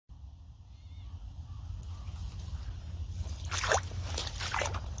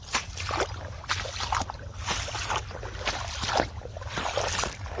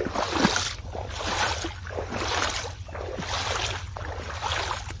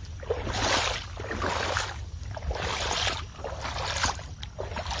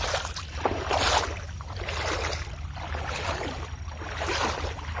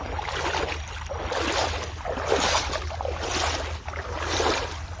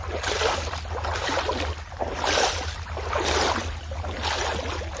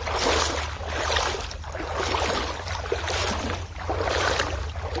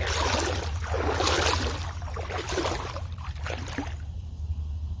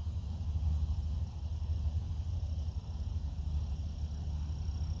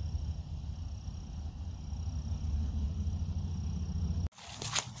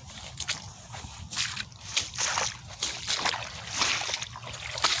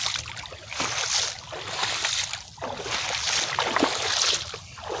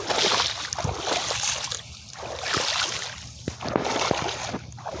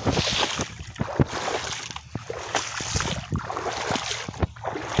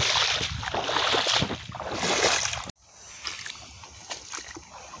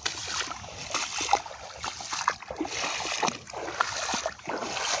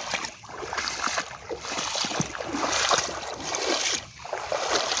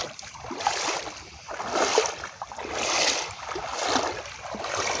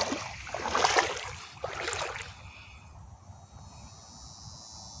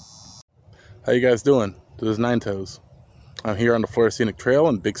How you guys doing? This is Nine Toes. I'm here on the Florida Scenic Trail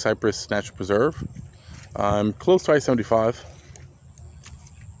in Big Cypress National Preserve. I'm close to I-75,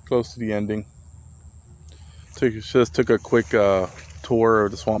 close to the ending. Just took a quick tour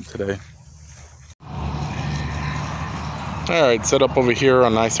of the swamp today. Alright, set up over here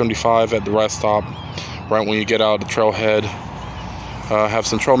on I-75 at the rest stop, right when you get out of the trailhead. Have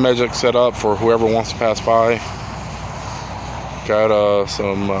some trail magic set up for whoever wants to pass by. Got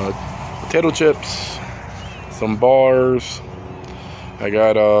some potato chips, some bars. I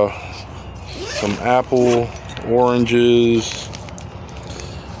got some apple, oranges,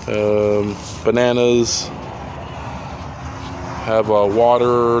 bananas. Have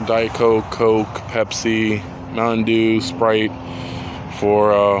water, Diet Coke, Pepsi, Mountain Dew, Sprite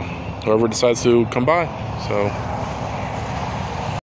for whoever decides to come by. So